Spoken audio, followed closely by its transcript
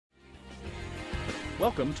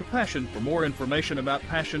Welcome to Passion. For more information about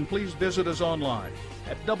Passion, please visit us online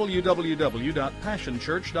at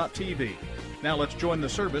www.passionchurch.tv. Now let's join the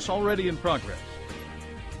service already in progress.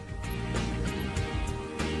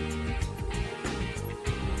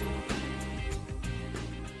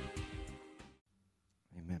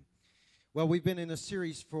 Amen. Well, we've been in a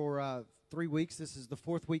series for 3 weeks. This is the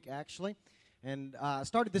 4th week, actually. And I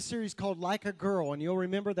started this series called Like a Girl. And you'll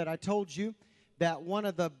remember that I told you that one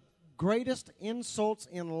of the greatest insults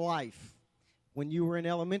in life when you were in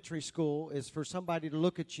elementary school is for somebody to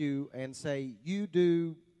look at you and say, you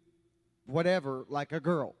do whatever like a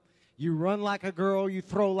girl. You run like a girl, you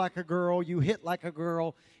throw like a girl, you hit like a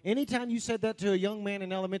girl. Anytime you said that to a young man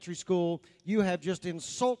in elementary school, you have just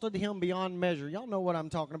insulted him beyond measure. Y'all know what I'm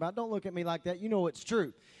talking about. Don't look at me like that. You know it's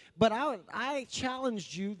true. But I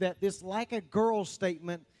challenged you that this like a girl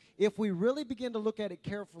statement, if we really begin to look at it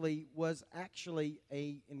carefully, was actually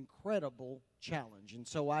an incredible challenge. And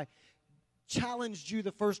so I challenged you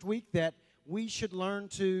the first week that we should learn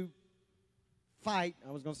to fight.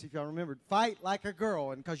 I was going to see if y'all remembered. Fight like a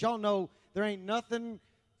girl. And because y'all know there ain't nothing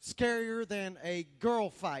scarier than a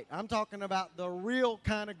girl fight. I'm talking about the real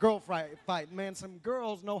kind of girl fight. Man, some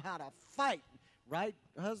girls know how to fight, right?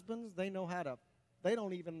 Husbands, they know how to, they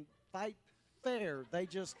don't even fight fair. They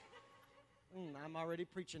just... I'm already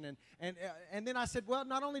preaching. And then I said, well,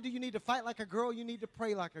 not only do you need to fight like a girl, you need to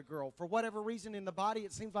pray like a girl. For whatever reason in the body,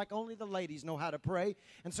 it seems like only the ladies know how to pray.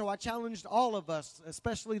 And so I challenged all of us,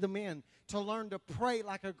 especially the men, to learn to pray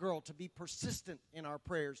like a girl, to be persistent in our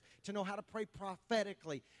prayers, to know how to pray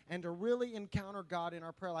prophetically, and to really encounter God in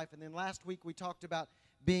our prayer life. And then last week we talked about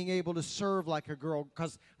being able to serve like a girl,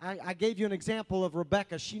 because I gave you an example of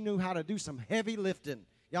Rebecca. She knew how to do some heavy lifting.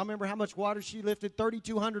 Y'all remember how much water she lifted?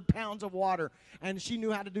 3,200 pounds of water. And she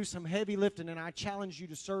knew how to do some heavy lifting, and I challenge you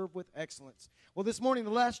to serve with excellence. Well, this morning,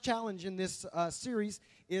 the last challenge in this series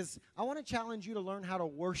is I want to challenge you to learn how to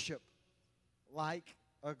worship like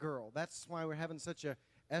a girl. That's why we're having such a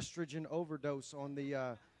estrogen overdose on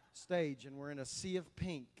the stage, and we're in a sea of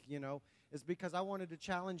pink, you know. It's because I wanted to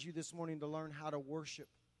challenge you this morning to learn how to worship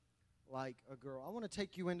like a girl. I want to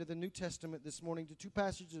take you into the New Testament this morning to 2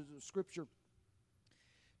 passages of Scripture.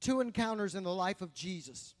 2 encounters in the life of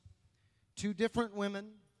Jesus. 2 different women,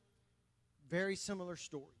 very similar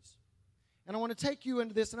stories. And I want to take you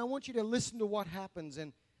into this, and I want you to listen to what happens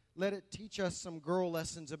and let it teach us some girl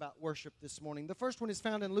lessons about worship this morning. The first one is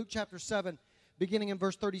found in Luke chapter 7, beginning in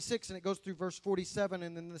verse 36, and it goes through verse 47,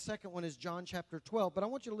 and then the second one is John chapter 12. But I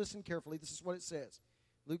want you to listen carefully. This is what it says.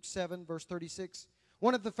 Luke 7, verse 36.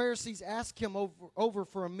 One of the Pharisees asked him over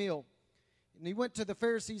for a meal, and he went to the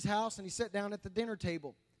Pharisee's house, and he sat down at the dinner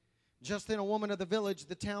table. Just then a woman of the village,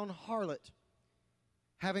 the town harlot,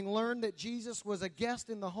 having learned that Jesus was a guest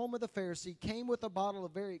in the home of the Pharisee, came with a bottle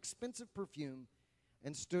of very expensive perfume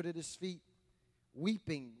and stood at his feet,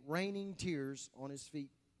 weeping, raining tears on his feet.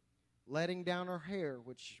 Letting down her hair,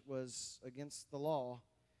 which was against the law,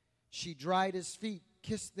 she dried his feet,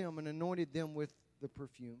 kissed them, and anointed them with the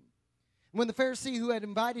perfume. When the Pharisee who had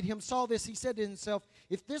invited him saw this, he said to himself,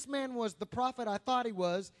 if this man was the prophet I thought he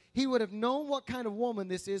was, he would have known what kind of woman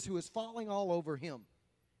this is who is falling all over him.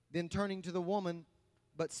 Then turning to the woman,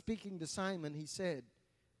 but speaking to Simon, he said,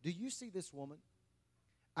 do you see this woman?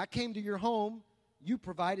 I came to your home. You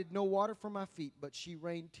provided no water for my feet, but she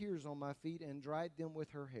rained tears on my feet and dried them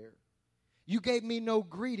with her hair. You gave me no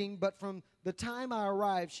greeting, but from the time I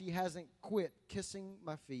arrived, she hasn't quit kissing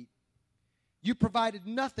my feet. You provided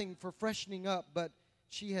nothing for freshening up, but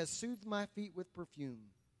she has soothed my feet with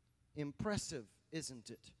perfume. Impressive,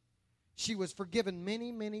 isn't it? She was forgiven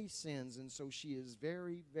many, many sins, and so she is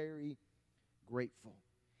very, very grateful.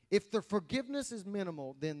 If the forgiveness is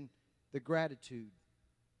minimal, then the gratitude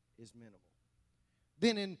is minimal.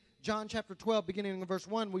 Then in John chapter 12, beginning in verse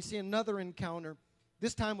 1, we see another encounter,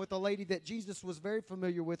 this time with a lady that Jesus was very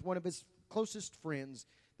familiar with, one of his closest friends.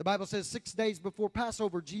 The Bible says 6 days before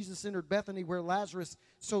Passover, Jesus entered Bethany where Lazarus,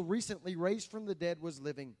 so recently raised from the dead, was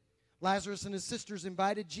living. Lazarus and his sisters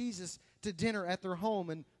invited Jesus to dinner at their home,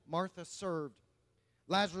 and Martha served.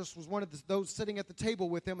 Lazarus was one of those sitting at the table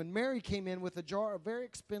with them, and Mary came in with a jar of very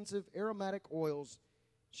expensive aromatic oils.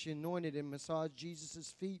 She anointed and massaged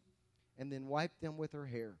Jesus' feet and then wiped them with her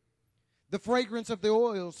hair. The fragrance of the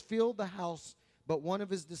oils filled the house, but one of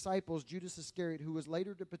his disciples, Judas Iscariot, who was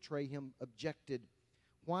later to betray him, objected.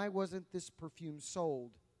 Why wasn't this perfume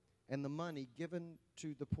sold and the money given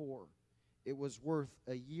to the poor? It was worth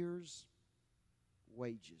a year's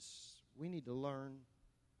wages. We need to learn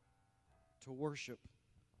to worship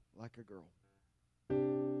like a girl.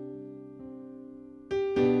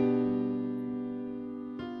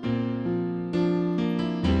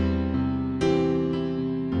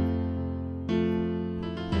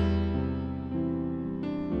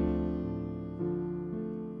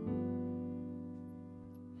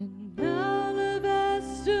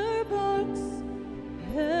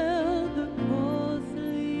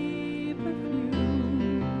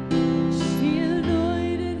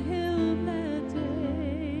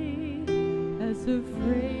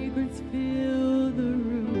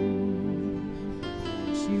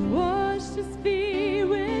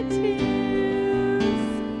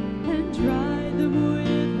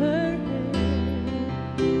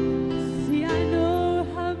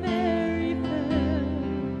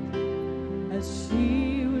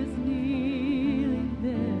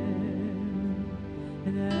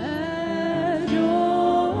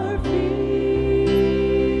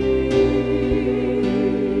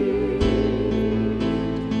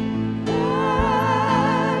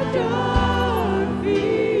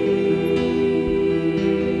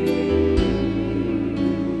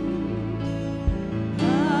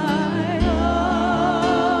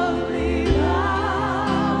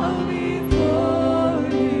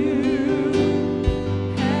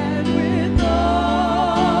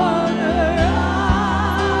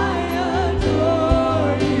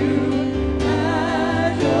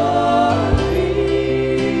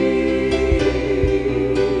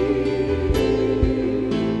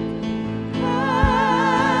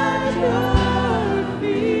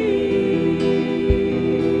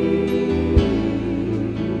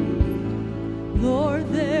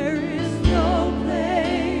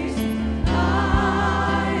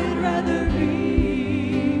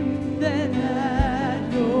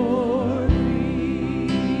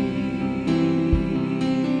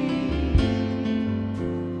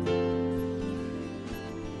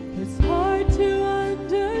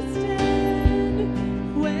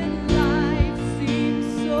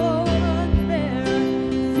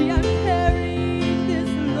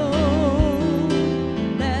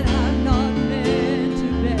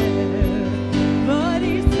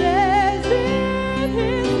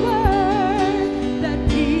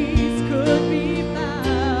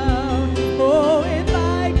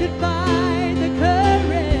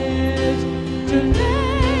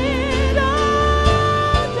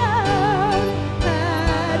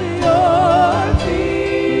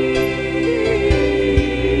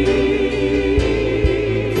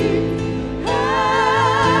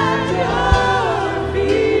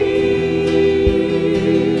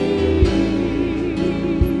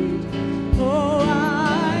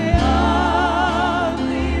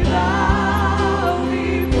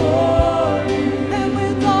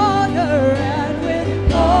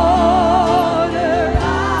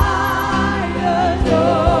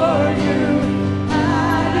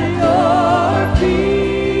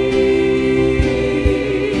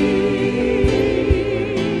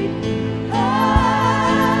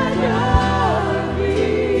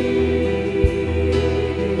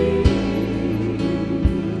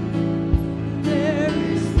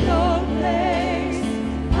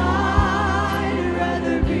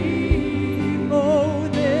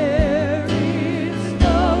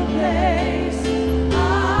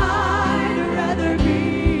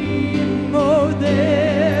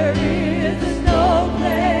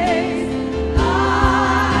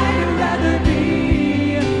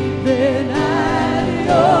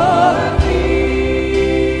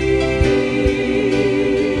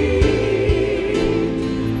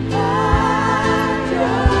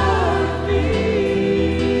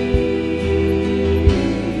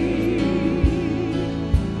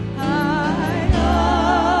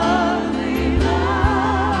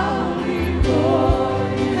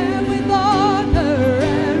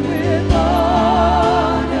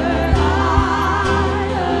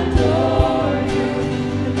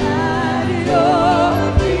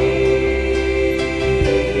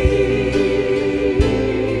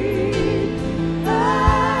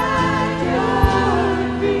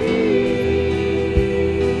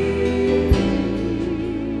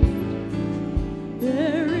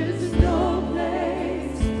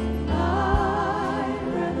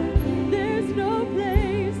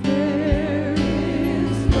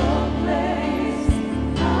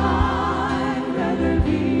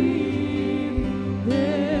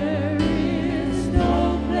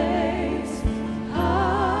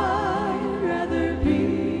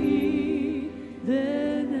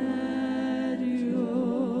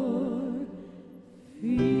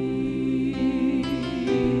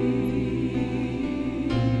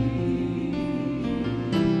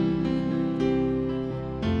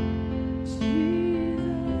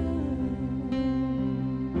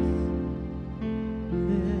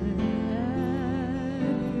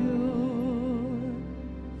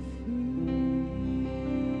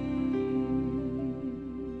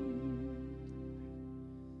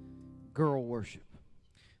 girl worship.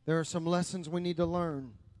 There are some lessons we need to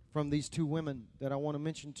learn from these two women that I want to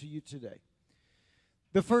mention to you today.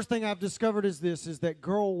 The first thing I've discovered is this, is that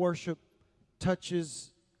girl worship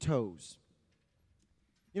touches toes.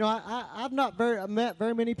 You know, I've not met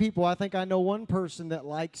very many people. I think I know one person that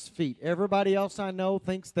likes feet. Everybody else I know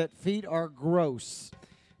thinks that feet are gross.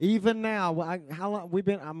 Even now, how long we've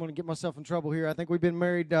been? I'm going to get myself in trouble here. I think we've been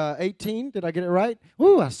married 18. Did I get it right?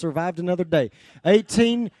 Woo! I survived another day.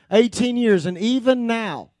 18 years, and even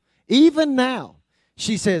now,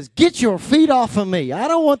 she says, "Get your feet off of me. I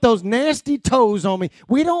don't want those nasty toes on me."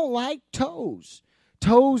 We don't like toes.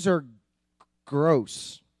 Toes are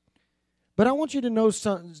gross. But I want you to notice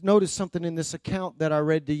something in this account that I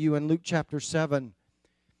read to you in Luke chapter 7.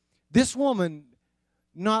 This woman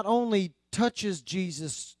not only touches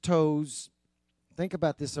Jesus' toes, think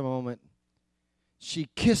about this a moment, she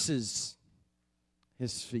kisses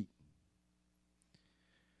his feet.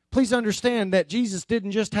 Please understand that Jesus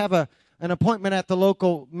didn't just have an appointment at the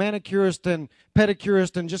local manicurist and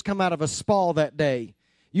pedicurist and just come out of a spa that day.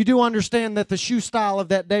 You do understand that the shoe style of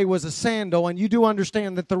that day was a sandal, and you do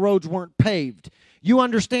understand that the roads weren't paved. You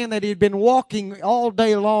understand that he had been walking all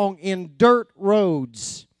day long in dirt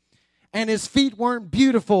roads, and his feet weren't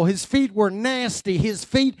beautiful. His feet were nasty. His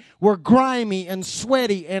feet were grimy and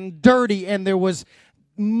sweaty and dirty, and there was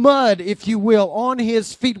mud, if you will, on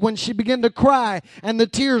his feet. When she began to cry and the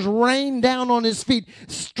tears rained down on his feet,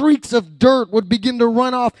 streaks of dirt would begin to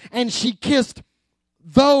run off, and she kissed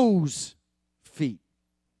those feet.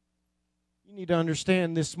 You need to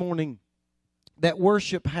understand this morning that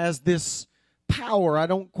worship has this power. I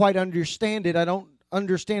don't quite understand it. I don't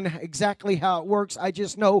understand exactly how it works. I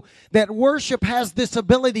just know that worship has this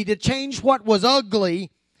ability to change what was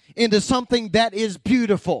ugly into something that is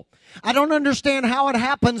beautiful. I don't understand how it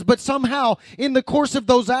happens, but somehow in the course of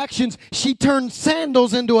those actions, she turned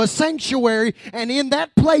sandals into a sanctuary, and in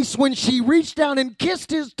that place, when she reached down and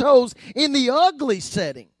kissed his toes in the ugly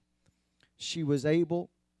setting, she was able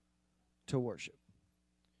to worship.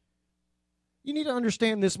 You need to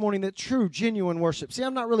understand this morning that true, genuine worship. See,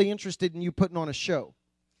 I'm not really interested in you putting on a show.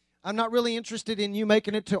 I'm not really interested in you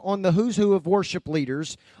making it on the who's who of worship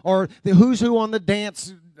leaders or the who's who on the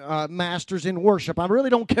dance masters in worship. I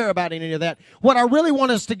really don't care about any of that. What I really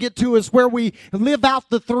want us to get to is where we live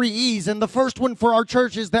out the 3 E's. And the first one for our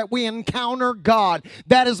church is that we encounter God.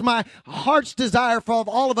 That is my heart's desire for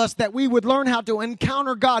all of us, that we would learn how to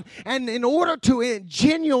encounter God. And in order to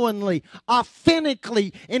genuinely,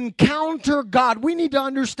 authentically encounter God, we need to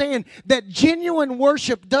understand that genuine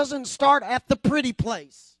worship doesn't start at the pretty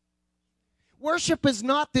place. Worship is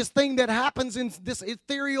not this thing that happens in this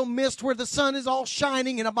ethereal mist where the sun is all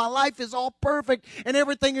shining and my life is all perfect and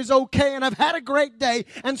everything is okay and I've had a great day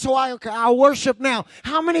and so I worship now.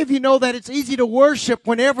 How many of you know that it's easy to worship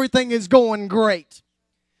when everything is going great?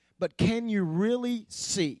 But can you really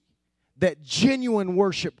see that genuine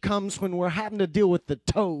worship comes when we're having to deal with the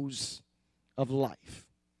toes of life?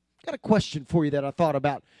 I've got a question for you that I thought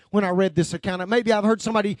about when I read this account. Maybe I've heard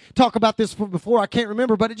somebody talk about this before, I can't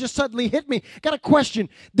remember, but it just suddenly hit me. Got a question.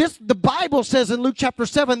 The Bible says in Luke chapter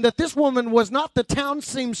 7 that this woman was not the town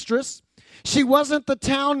seamstress. She wasn't the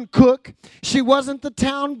town cook. She wasn't the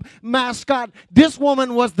town mascot. This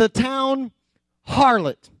woman was the town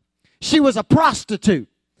harlot. She was a prostitute.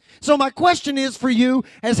 So my question is for you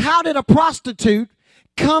is, how did a prostitute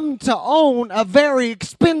come to own a very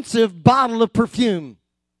expensive bottle of perfume?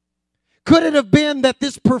 Could it have been that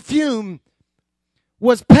this perfume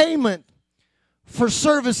was payment for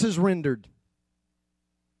services rendered?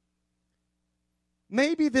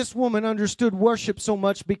 Maybe this woman understood worship so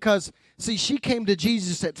much because, see, she came to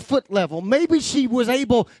Jesus at foot level. Maybe she was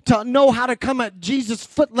able to know how to come at Jesus'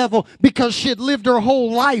 foot level because she had lived her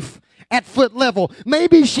whole life at foot level.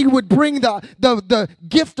 Maybe she would bring the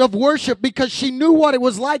gift of worship because she knew what it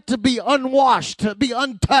was like to be unwashed, to be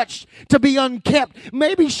untouched, to be unkept.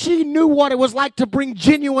 Maybe she knew what it was like to bring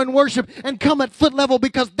genuine worship and come at foot level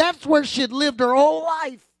because that's where she had lived her whole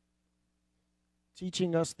life.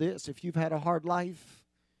 Teaching us this: if you've had a hard life,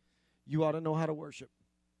 you ought to know how to worship.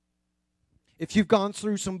 If you've gone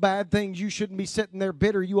through some bad things, you shouldn't be sitting there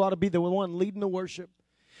bitter. You ought to be the one leading the worship.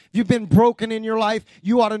 If you've been broken in your life,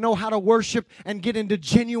 you ought to know how to worship and get into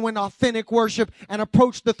genuine, authentic worship and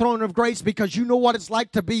approach the throne of grace because you know what it's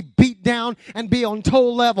like to be beat down and be on toe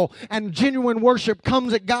level. And genuine worship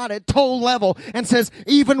comes at God at toe level and says,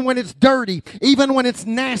 even when it's dirty, even when it's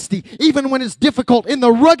nasty, even when it's difficult, in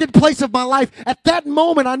the rugged place of my life, at that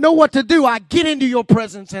moment I know what to do. I get into your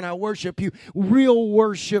presence and I worship you. Real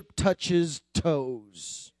worship touches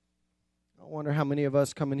toes. I wonder how many of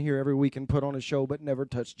us come in here every week and put on a show but never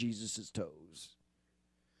touch Jesus' toes.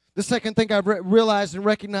 The second thing I've realized and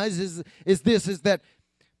recognized is that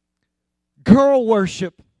girl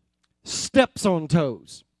worship steps on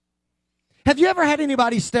toes. Have you ever had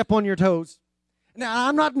anybody step on your toes? Now,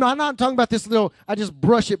 I'm not talking about this little, I just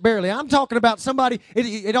brush it barely. I'm talking about somebody,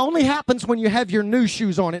 it only happens when you have your new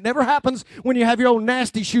shoes on. It never happens when you have your old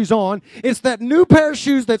nasty shoes on. It's that new pair of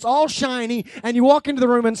shoes that's all shiny, and you walk into the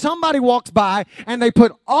room and somebody walks by and they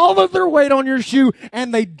put all of their weight on your shoe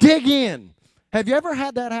and they dig in. Have you ever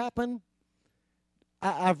had that happen?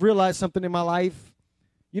 I've realized something in my life.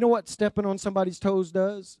 You know what stepping on somebody's toes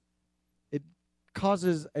does? It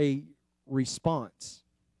causes a response.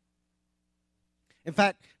 In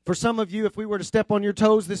fact, for some of you, if we were to step on your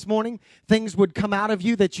toes this morning, things would come out of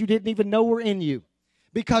you that you didn't even know were in you.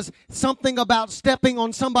 Because something about stepping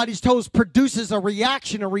on somebody's toes produces a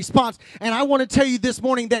reaction, a response. And I want to tell you this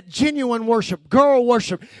morning that genuine worship, girl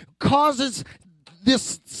worship, causes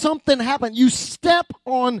this something happen. You step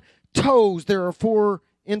on toes. There are 4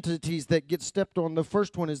 entities that get stepped on. The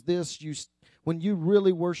first one is this. When you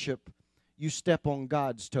really worship, you step on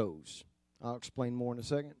God's toes. I'll explain more in a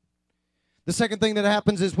second. The second thing that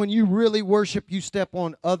happens is when you really worship, you step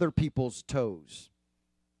on other people's toes.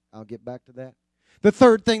 I'll get back to that. The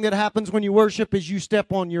third thing that happens when you worship is you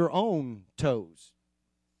step on your own toes.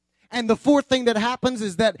 And the fourth thing that happens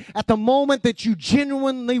is that at the moment that you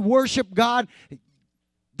genuinely worship God,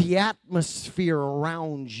 the atmosphere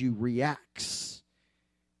around you reacts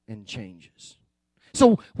and changes.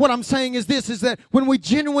 So what I'm saying is this, is that when we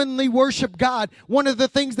genuinely worship God, one of the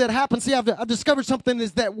things that happens, I've discovered something,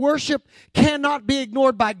 is that worship cannot be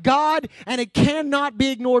ignored by God and it cannot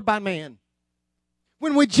be ignored by man.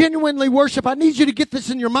 When we genuinely worship, I need you to get this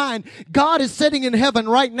in your mind. God is sitting in heaven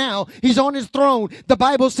right now. He's on his throne. The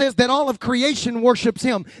Bible says that all of creation worships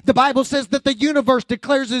him. The Bible says that the universe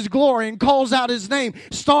declares his glory and calls out his name.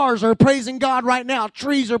 Stars are praising God right now.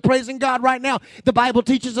 Trees are praising God right now. The Bible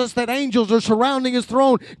teaches us that angels are surrounding his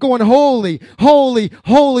throne going, holy, holy,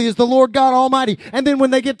 holy is the Lord God Almighty. And then when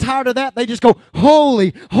they get tired of that, they just go,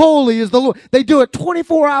 holy, holy is the Lord. They do it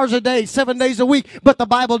 24 hours a day, 7 days a week. But the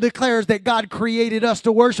Bible declares that God created us to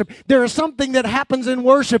worship. There is something that happens in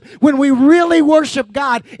worship. When we really worship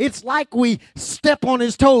God, it's like we step on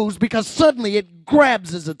his toes because suddenly it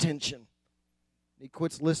grabs his attention. He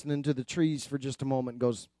quits listening to the trees for just a moment and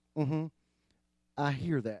goes, I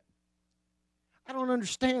hear that. I don't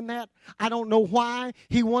understand that. I don't know why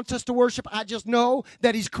he wants us to worship. I just know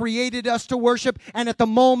that he's created us to worship. And at the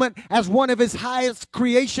moment, as one of his highest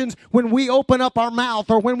creations, when we open up our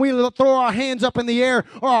mouth or when we throw our hands up in the air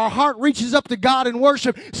or our heart reaches up to God in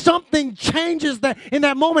worship, something changes in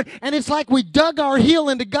that moment. And it's like we dug our heel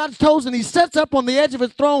into God's toes and he sits up on the edge of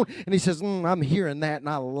his throne and he says, I'm hearing that and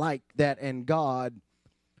I like that. And God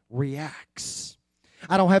reacts.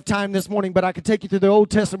 I don't have time this morning, but I could take you through the Old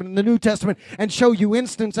Testament and the New Testament and show you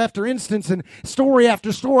instance after instance and story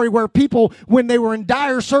after story where people, when they were in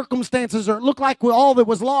dire circumstances or it looked like all that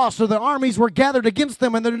was lost or the armies were gathered against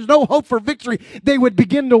them and there was no hope for victory, they would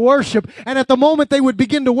begin to worship. And at the moment they would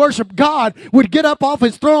begin to worship, God would get up off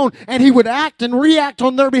his throne and he would act and react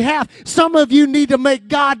on their behalf. Some of you need to make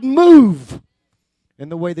God move.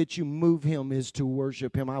 And the way that you move him is to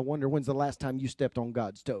worship him. I wonder when's the last time you stepped on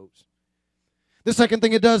God's toes. The second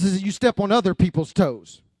thing it does is you step on other people's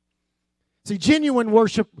toes. See, genuine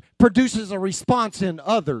worship produces a response in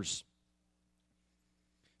others.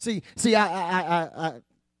 See, I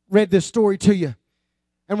read this story to you.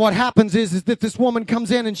 And what happens is that this woman comes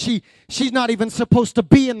in and she's not even supposed to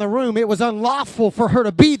be in the room. It was unlawful for her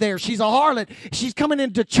to be there. She's a harlot. She's coming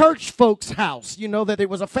into church folks' house. You know that it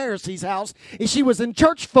was a Pharisee's house. And she was in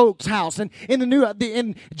church folks' house. And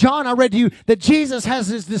in John, I read to you that Jesus has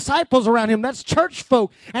his disciples around him. That's church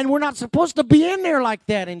folk. And we're not supposed to be in there like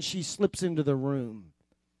that. And she slips into the room.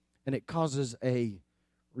 And it causes a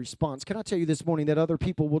response. Can I tell you this morning that other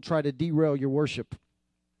people will try to derail your worship?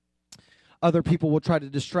 Other people will try to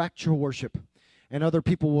distract your worship, and other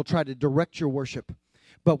people will try to direct your worship.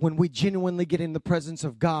 But when we genuinely get in the presence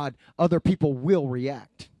of God, other people will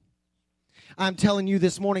react. I'm telling you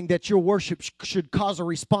this morning that your worship should cause a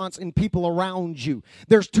response in people around you.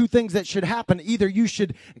 There's 2 things that should happen. Either you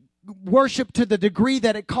should worship to the degree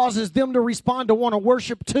that it causes them to respond to want to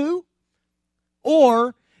worship too,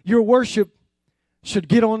 or your worship should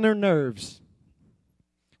get on their nerves.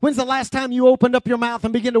 When's the last time you opened up your mouth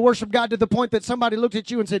and began to worship God to the point that somebody looked at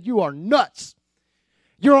you and said, you are nuts.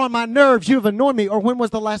 You're on my nerves. You've annoyed me. Or when was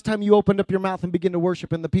the last time you opened up your mouth and began to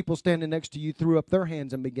worship and the people standing next to you threw up their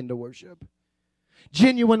hands and began to worship?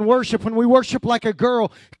 Genuine worship, when we worship like a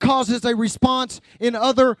girl, causes a response in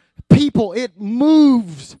other people. It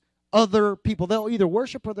moves other people. They'll either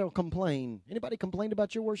worship or they'll complain. Anybody complained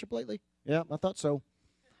about your worship lately? Yeah, I thought so.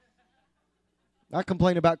 I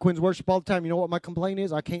complain about Quinn's worship all the time. You know what my complaint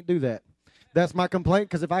is? I can't do that. That's my complaint,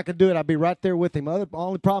 because if I could do it, I'd be right there with him. The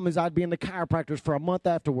only problem is I'd be in the chiropractors for a month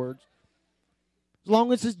afterwards. As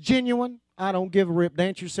long as it's genuine, I don't give a rip.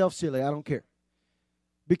 Dance yourself silly. I don't care.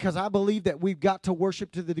 Because I believe that we've got to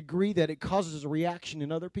worship to the degree that it causes a reaction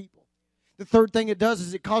in other people. The third thing it does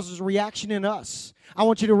is it causes a reaction in us. I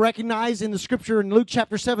want you to recognize in the scripture in Luke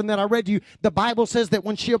chapter 7 that I read to you, the Bible says that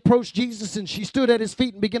when she approached Jesus and she stood at his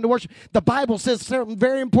feet and began to worship, the Bible says something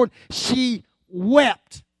very important. She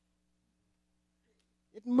wept.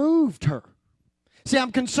 It moved her. See,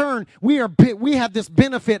 I'm concerned. We have this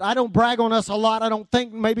benefit. I don't brag on us a lot. I don't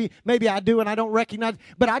think maybe I do, and I don't recognize.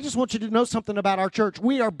 But I just want you to know something about our church.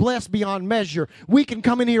 We are blessed beyond measure. We can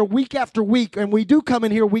come in here week after week, and we do come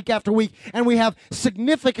in here week after week, and we have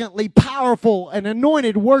significantly powerful and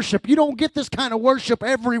anointed worship. You don't get this kind of worship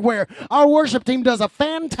everywhere. Our worship team does a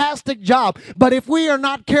fantastic job. But if we are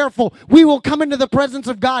not careful, we will come into the presence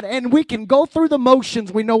of God, and we can go through the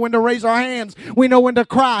motions. We know when to raise our hands. We know when to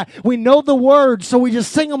cry. We know the words. So we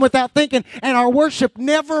just sing them without thinking, and our worship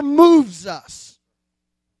never moves us.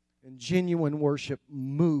 And genuine worship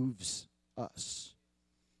moves us.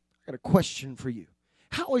 I got a question for you.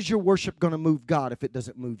 How is your worship going to move God if it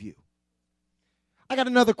doesn't move you? I got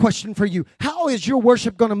another question for you. How is your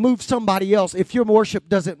worship going to move somebody else if your worship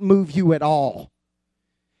doesn't move you at all?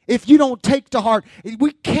 If you don't take to heart,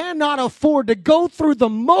 we cannot afford to go through the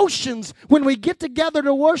motions when we get together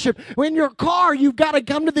to worship. In your car, you've got to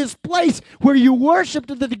come to this place where you worship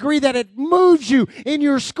to the degree that it moves you. In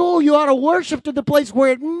your school, you ought to worship to the place where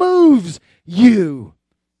it moves you.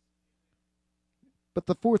 But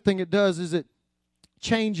the fourth thing it does is it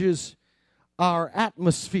changes our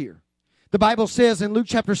atmosphere. The Bible says in Luke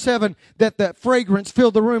chapter 7 that the fragrance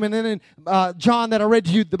filled the room. And then in John that I read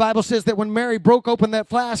to you, the Bible says that when Mary broke open that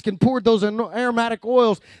flask and poured those aromatic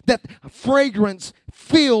oils, that fragrance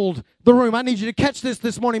filled the room. I need you to catch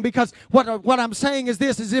this morning, because what I'm saying is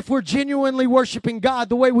this, is if we're genuinely worshiping God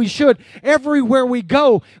the way we should, everywhere we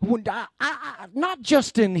go, not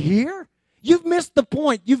just in here. You've missed the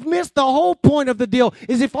point. You've missed the whole point of the deal,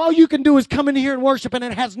 is if all you can do is come in here and worship and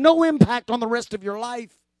it has no impact on the rest of your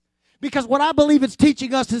life. Because what I believe it's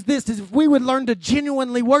teaching us is this, is if we would learn to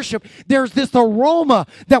genuinely worship, there's this aroma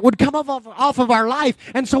that would come off of our life.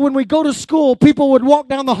 And so when we go to school, people would walk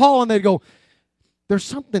down the hall and they'd go, there's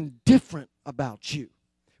something different about you.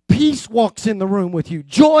 Peace walks in the room with you.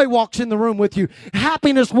 Joy walks in the room with you.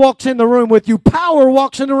 Happiness walks in the room with you. Power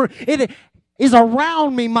walks in the room. It is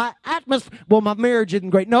around me. My atmosphere, well, my marriage isn't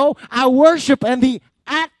great. No, I worship and the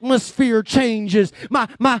atmosphere changes. My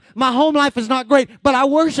home life is not great, but I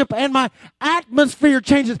worship and my atmosphere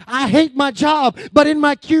changes. I hate my job, but in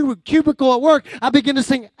my cubicle at work, I begin to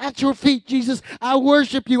sing, at your feet, Jesus, I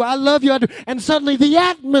worship you, I love you, and suddenly the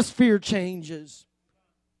atmosphere changes.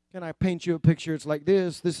 Can I paint you a picture? It's like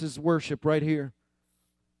this. This is worship right here.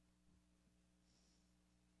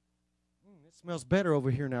 It smells better over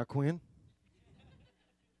here now, Quinn.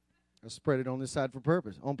 I spread it on this side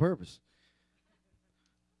on purpose.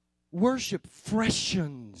 Worship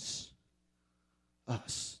freshens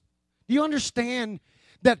us. Do you understand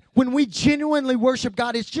that when we genuinely worship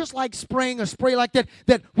God, it's just like spraying a spray like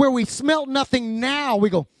that where we smell nothing now, we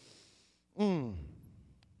go,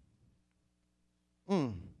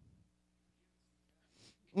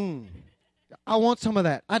 I want some of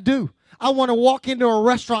that. I do. I want to walk into a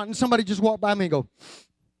restaurant and somebody just walk by me and go,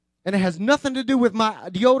 and it has nothing to do with my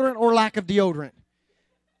deodorant or lack of deodorant.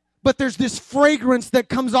 But there's this fragrance that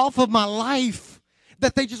comes off of my life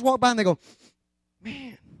that they just walk by and they go,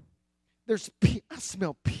 man, I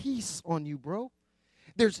smell peace on you, bro.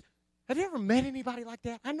 Have you ever met anybody like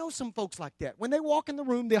that? I know some folks like that. When they walk in the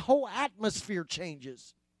room, the whole atmosphere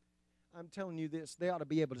changes. I'm telling you this, they ought to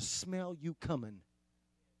be able to smell you coming.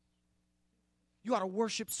 You ought to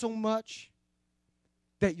worship so much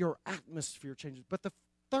that your atmosphere changes. But the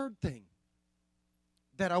third thing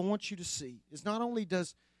that I want you to see is not only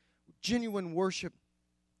does genuine worship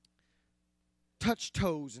touch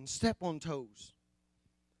toes and step on toes.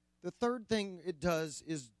 The third thing it does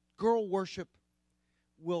is girl worship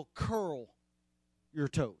will curl your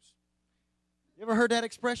toes. You ever heard that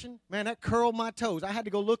expression? Man, that curled my toes. I had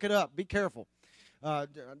to go look it up. Be careful.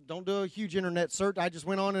 Don't do a huge internet search. I just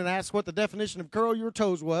went on and asked what the definition of curl your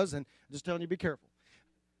toes was, and I'm just telling you, be careful.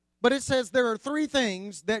 But it says there are three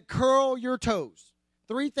things that curl your toes.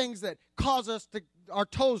 Three things that cause our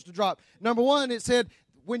toes to drop. Number one, it said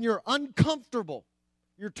when you're uncomfortable,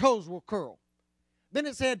 your toes will curl. Then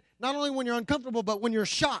it said not only when you're uncomfortable, but when you're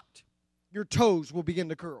shocked, your toes will begin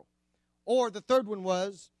to curl. Or the third one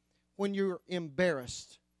was when you're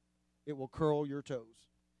embarrassed, it will curl your toes.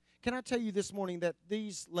 Can I tell you this morning that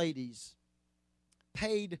these ladies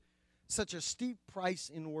paid such a steep price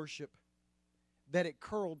in worship that it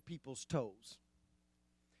curled people's toes.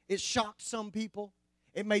 It shocked some people.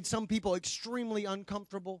 It made some people extremely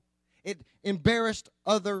uncomfortable. It embarrassed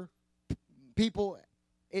other people.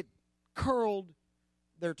 It curled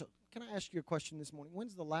their toes. Can I ask you a question this morning?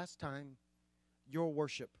 When's the last time your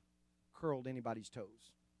worship curled anybody's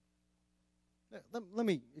toes? Let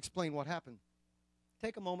me explain what happened.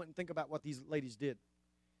 Take a moment and think about what these ladies did.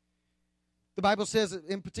 The Bible says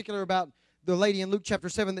in particular about the lady in Luke chapter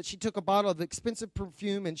 7 that she took a bottle of expensive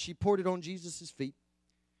perfume and she poured it on Jesus' feet.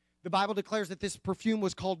 The Bible declares that this perfume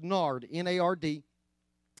was called nard, N-A-R-D.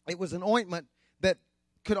 It was an ointment that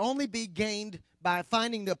could only be gained by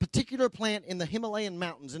finding a particular plant in the Himalayan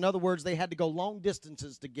mountains. In other words, they had to go long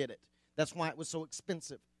distances to get it. That's why it was so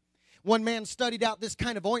expensive. One man studied out this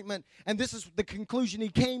kind of ointment, and this is the conclusion he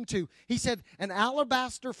came to. He said an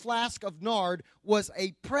alabaster flask of nard was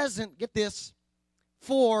a present, get this,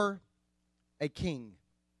 for a king.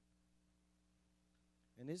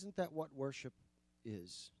 And isn't that what worship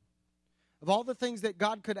is? Of all the things that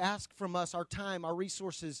God could ask from us, our time, our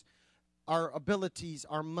resources, our abilities,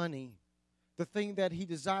 our money, the thing that He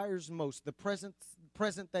desires most, the present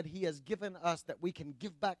that He has given us that we can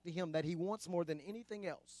give back to Him, that He wants more than anything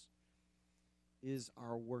else, is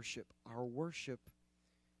our worship. Our worship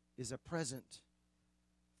is a present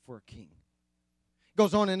for a king. It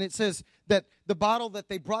goes on and it says that the bottle that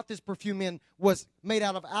they brought this perfume in was made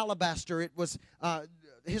out of alabaster. It was,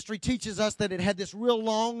 history teaches us that it had this real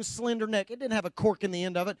long, slender neck. It didn't have a cork in the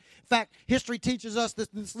end of it. In fact, history teaches us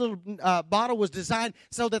that this little bottle was designed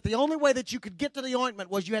so that the only way that you could get to the ointment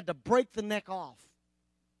was you had to break the neck off.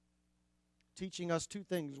 Teaching us two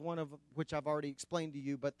things, one of which I've already explained to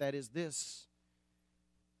you, but that is this.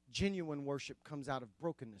 Genuine worship comes out of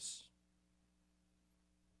brokenness.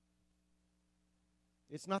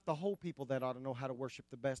 It's not the whole people that ought to know how to worship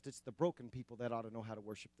the best. It's the broken people that ought to know how to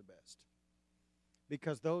worship the best.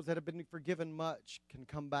 Because those that have been forgiven much can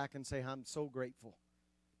come back and say, I'm so grateful.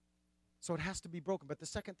 So it has to be broken. But the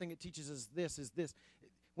second thing it teaches us is this.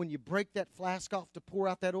 When you break that flask off to pour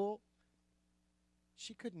out that oil,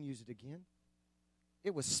 she couldn't use it again.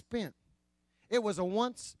 It was spent. It was a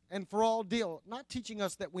once and for all deal. Not teaching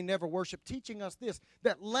us that we never worship, teaching us this,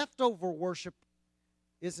 that leftover worship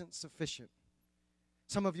isn't sufficient.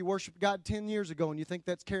 Some of you worshiped God 10 years ago and you think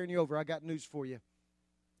that's carrying you over. I got news for you.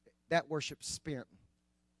 That worship's spent.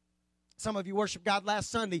 Some of you worshiped God last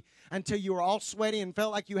Sunday until you were all sweaty and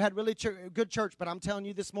felt like you had really good church. But I'm telling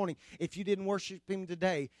you this morning, if you didn't worship Him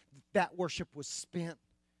today, that worship was spent.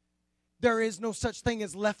 There is no such thing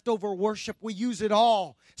as leftover worship. We use it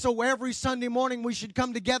all. So every Sunday morning we should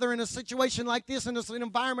come together in a situation like this, in an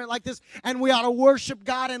environment like this, and we ought to worship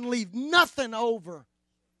God and leave nothing over.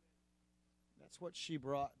 That's what she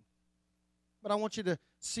brought. But I want you to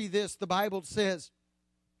see this. The Bible says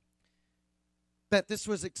that this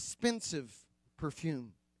was expensive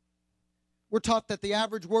perfume. We're taught that the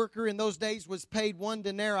average worker in those days was paid 1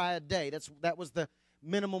 denarii a day. That was the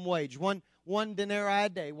minimum wage. One denarii a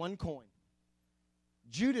day, 1 coin.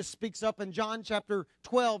 Judas speaks up in John chapter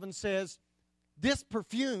 12 and says, this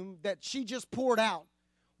perfume that she just poured out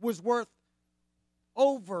was worth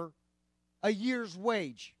over a year's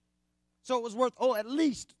wage. So it was worth, at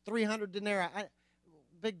least 300 denarii.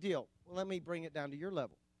 Big deal. Well, let me bring it down to your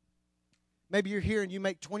level. Maybe you're here and you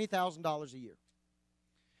make $20,000 a year.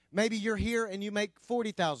 Maybe you're here and you make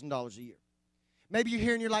 $40,000 a year. Maybe you're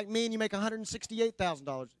here and you're like me and you make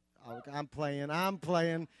 $168,000. Oh, I'm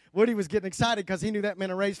playing. Woody was getting excited because he knew that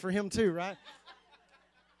meant a raise for him too, right?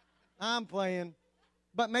 I'm playing.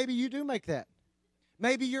 But maybe you do make that.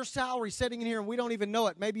 Maybe your salary sitting in here and we don't even know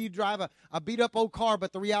it. Maybe you drive a beat-up old car,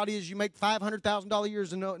 but the reality is you make $500,000 a year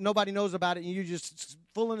and nobody knows about it and you just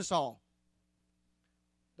fooling us all.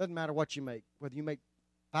 Doesn't matter what you make, whether you make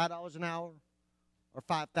 $5 an hour or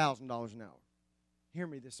 $5,000 an hour. Hear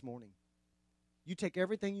me this morning. You take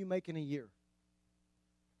everything you make in a year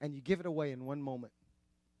and you give it away in one moment.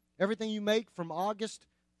 Everything you make from August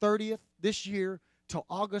 30th this year to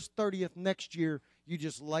August 30th next year, you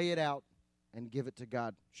just lay it out and give it to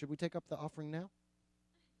God. Should we take up the offering now?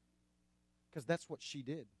 Because that's what she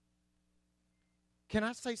did. Can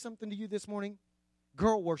I say something to you this morning?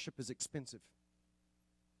 Girl worship is expensive.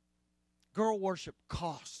 Girl worship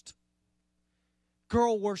cost.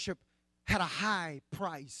 Girl worship had a high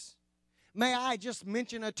price. May I just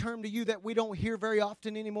mention a term to you that we don't hear very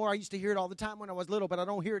often anymore? I used to hear it all the time when I was little, but I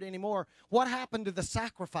don't hear it anymore. What happened to the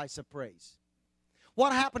sacrifice of praise?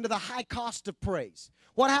 What happened to the high cost of praise?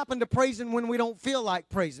 What happened to praising when we don't feel like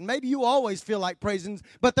praising? Maybe you always feel like praising,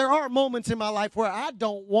 but there are moments in my life where I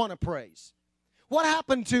don't want to praise. What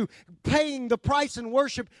happened to paying the price in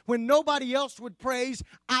worship when nobody else would praise,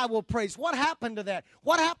 I will praise? What happened to that?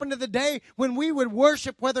 What happened to the day when we would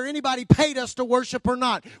worship whether anybody paid us to worship or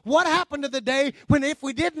not? What happened to the day when if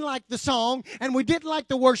we didn't like the song and we didn't like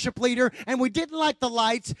the worship leader and we didn't like the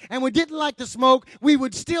lights and we didn't like the smoke, we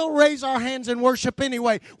would still raise our hands and worship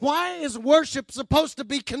anyway? Why is worship supposed to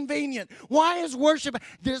be convenient? Why is worship,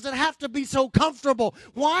 does it have to be so comfortable?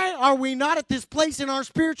 Why are we not at this place in our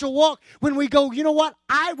spiritual walk when we go, you know what?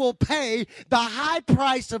 I will pay the high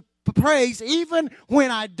price of praise even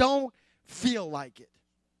when I don't feel like it.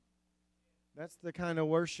 That's the kind of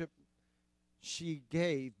worship she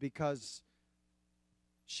gave because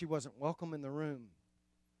she wasn't welcome in the room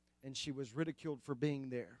and she was ridiculed for being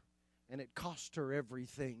there. And it cost her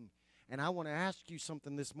everything. And I want to ask you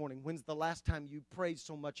something this morning. When's the last time you praised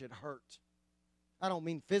so much it hurt? I don't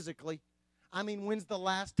mean physically. I mean, when's the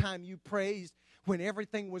last time you praised when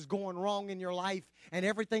everything was going wrong in your life and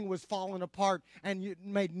everything was falling apart and it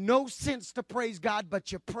made no sense to praise God,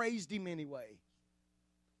 but you praised Him anyway?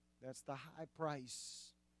 That's the high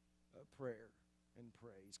price of prayer and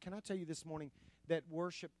praise. Can I tell you this morning that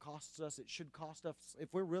worship costs us? It should cost us.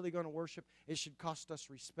 If we're really going to worship, it should cost us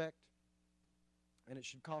respect. And it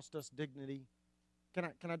should cost us dignity. Can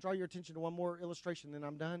I draw your attention to one more illustration, then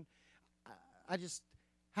I'm done? I just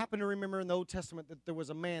happen to remember in the Old Testament that there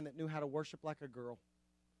was a man that knew how to worship like a girl.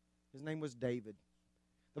 His name was David.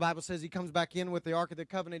 The Bible says he comes back in with the Ark of the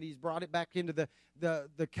Covenant. He's brought it back into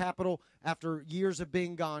the capital after years of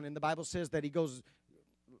being gone. And the Bible says that he goes,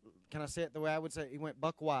 can I say it the way I would say it? He went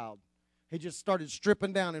buck wild. He just started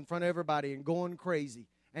stripping down in front of everybody and going crazy.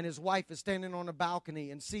 And his wife is standing on a balcony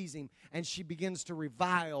and sees him, and she begins to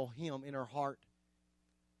revile him in her heart.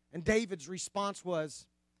 And David's response was,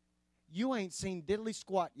 "You ain't seen diddly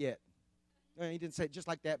squat yet." He didn't say it just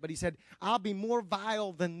like that, but he said, "I'll be more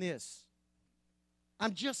vile than this.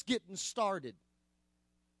 I'm just getting started."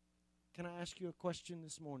 Can I ask you a question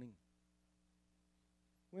this morning?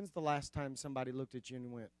 When's the last time somebody looked at you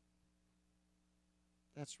and went,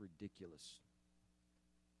 "That's ridiculous"?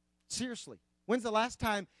 Seriously. When's the last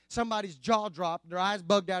time somebody's jaw dropped, their eyes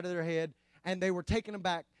bugged out of their head, and they were taken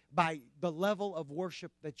aback by the level of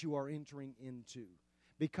worship that you are entering into?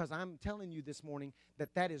 Because I'm telling you this morning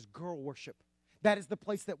that is girl worship. That is the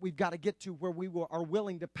place that we've got to get to where we are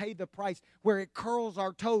willing to pay the price, where it curls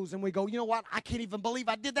our toes and we go, "You know what? I can't even believe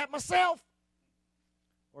I did that myself."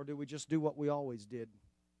 Or do we just do what we always did?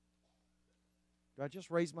 Do I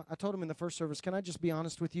just raise I told him in the first service, can I just be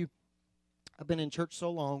honest with you? I've been in church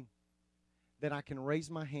so long that I can raise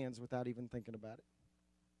my hands without even thinking about it.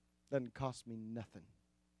 Doesn't cost me nothing.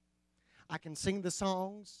 I can sing the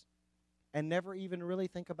songs and never even really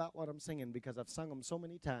think about what I'm singing because I've sung them so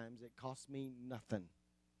many times it costs me nothing.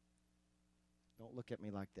 Don't look at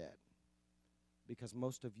me like that, because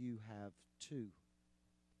most of you have too.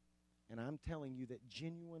 And I'm telling you that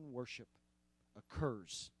genuine worship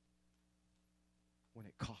occurs when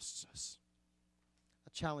it costs us.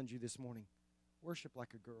 I challenge you this morning, worship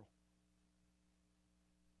like a girl.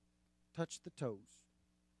 Touch the toes.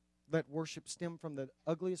 Let worship stem from the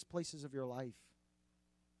ugliest places of your life.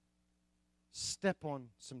 Step on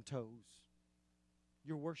some toes.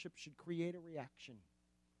 Your worship should create a reaction.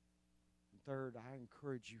 And third, I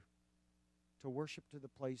encourage you to worship to the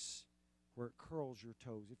place where it curls your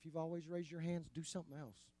toes. If you've always raised your hands, do something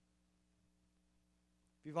else.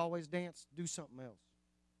 If you've always danced, do something else.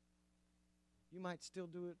 You might still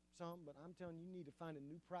do it some, but I'm telling you, you need to find a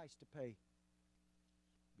new price to pay.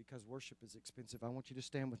 Because worship is expensive. I want you to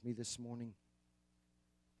stand with me this morning.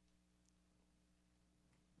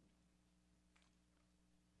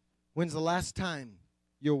 When's the last time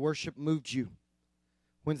your worship moved you?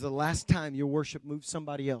 When's the last time your worship moved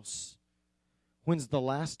somebody else? When's the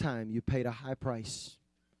last time you paid a high price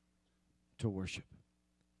to worship?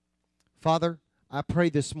 Father, I pray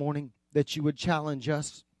this morning that you would challenge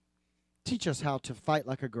us. Teach us how to fight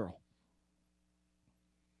like a girl.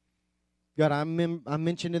 God, I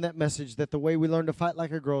mentioned in that message that the way we learn to fight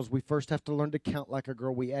like a girl is we first have to learn to count like a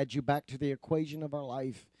girl. We add you back to the equation of our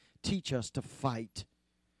life. Teach us to fight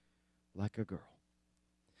like a girl.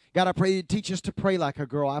 God, I pray you'd teach us to pray like a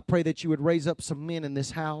girl. I pray that you would raise up some men in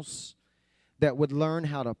this house that would learn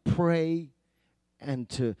how to pray and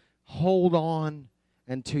to hold on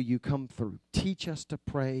until you come through. Teach us to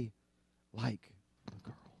pray like a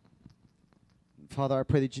girl. Father, I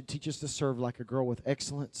pray that you'd teach us to serve like a girl with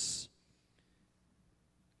excellence.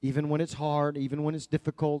 Even when it's hard, even when it's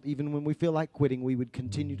difficult, even when we feel like quitting, we would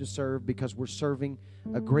continue to serve because we're serving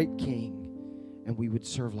a great King, and we would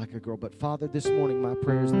serve like a girl. But Father, this morning my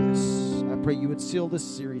prayer is this. I pray you would seal this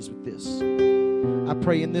series with this. I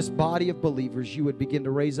pray in this body of believers you would begin to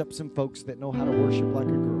raise up some folks that know how to worship like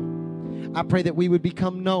a girl. I pray that we would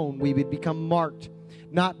become known, we would become marked,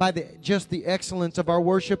 not by just the excellence of our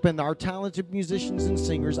worship and our talented musicians and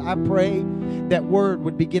singers. I pray that word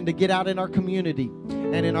would begin to get out in our community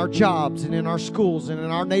and in our jobs and in our schools and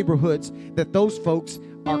in our neighborhoods that those folks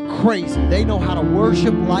are crazy. They know how to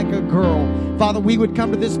worship like a girl. Father, we would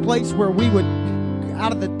come to this place where we would,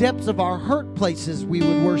 out of the depths of our hurt places, we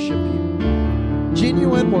would worship you.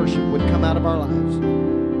 Genuine worship would come out of our lives.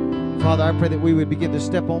 Father, I pray that we would begin to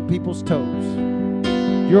step on people's toes.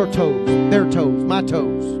 Your toes, their toes, my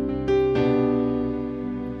toes.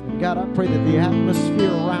 And God, I pray that the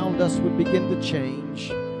atmosphere around us would begin to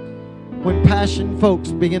change. When passion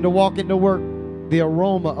folks begin to walk into work, the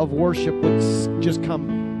aroma of worship would just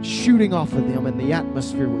come shooting off of them and the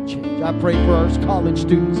atmosphere would change. I pray for our college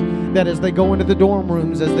students that as they go into the dorm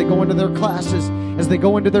rooms, as they go into their classes, as they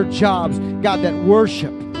go into their jobs, God, that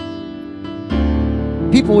worship,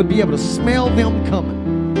 people would be able to smell them coming.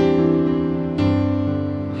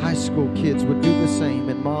 High school kids would do the same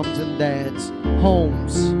in moms and dads'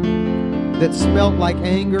 homes that smelled like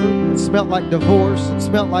anger, and smelled like divorce, and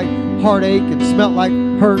smelled like heartache, and smelled like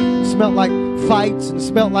hurt, and smelled like fights, and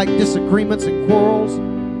smelled like disagreements and quarrels.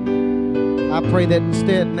 I pray that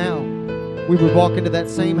instead now we would walk into that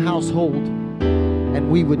same household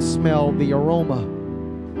and we would smell the aroma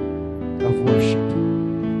of worship.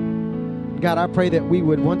 God, I pray that we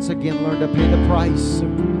would once again learn to pay the price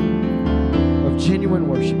of genuine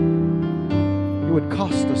worship. It would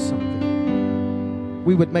cost us something.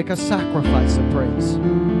 We would make a sacrifice of praise,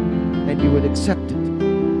 and you would accept it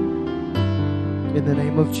in the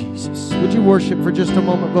name of Jesus. Would you worship for just a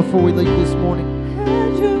moment before we leave this morning?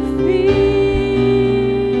 At your feet.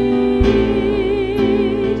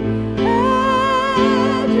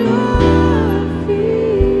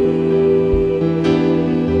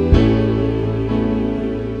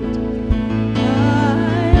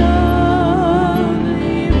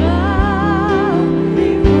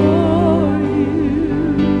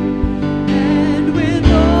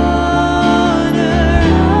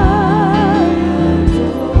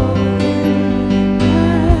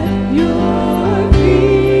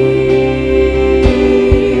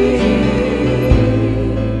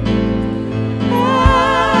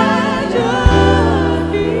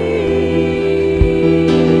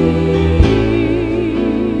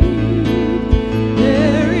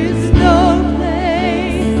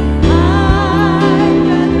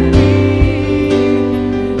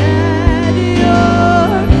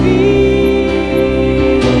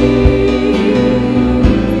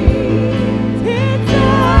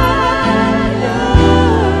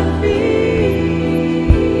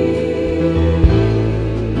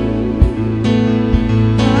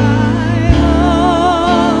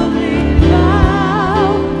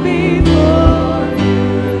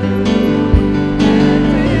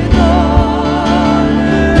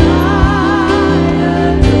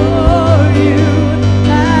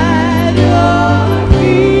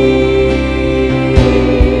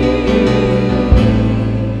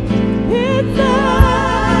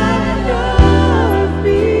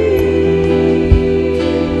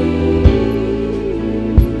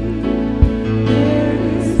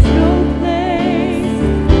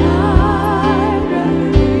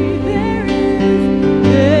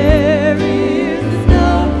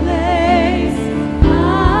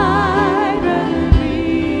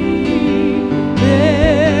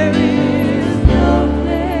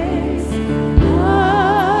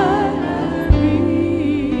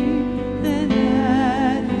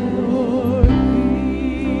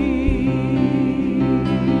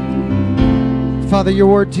 Father, your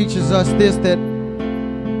word teaches us this, that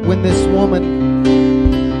when this woman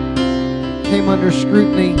came under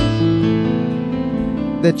scrutiny,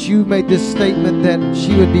 that you made this statement that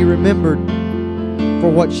she would be remembered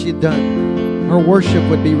for what she had done. Her worship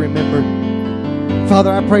would be remembered.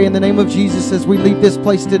 Father, I pray in the name of Jesus as we leave this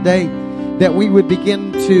place today that we would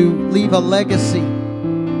begin to leave a legacy,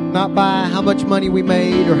 not by how much money we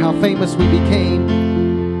made or how famous we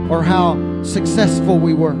became or how successful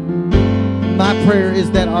we were. My prayer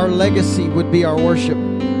is that our legacy would be our worship.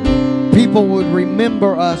 People would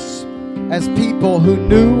remember us as people who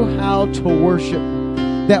knew how to worship,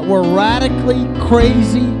 that were radically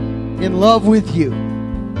crazy in love with you,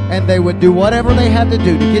 and they would do whatever they had to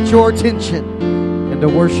do to get your attention and to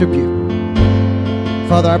worship you.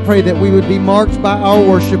 Father, I pray that we would be marked by our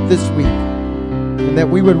worship this week, and that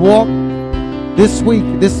we would walk this week,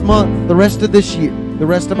 this month, the rest of this year, the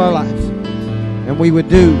rest of our lives, and we would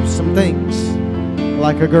do some things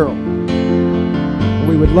like a girl.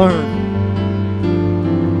 We would learn.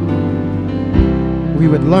 We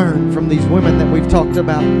would learn from these women that we've talked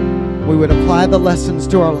about. We would apply the lessons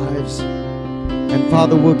to our lives. And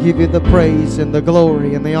Father, we'll give you the praise and the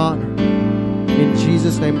glory and the honor. In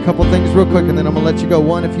Jesus' name. A couple things real quick and then I'm going to let you go.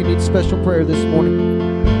 One, if you need special prayer this morning,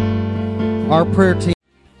 our prayer team.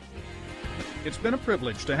 It's been a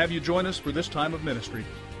privilege to have you join us for this time of ministry.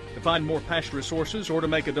 To find more Passion resources or to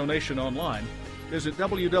make a donation online, visit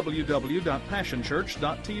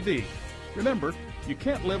www.passionchurch.tv. Remember, you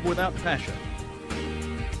can't live without passion.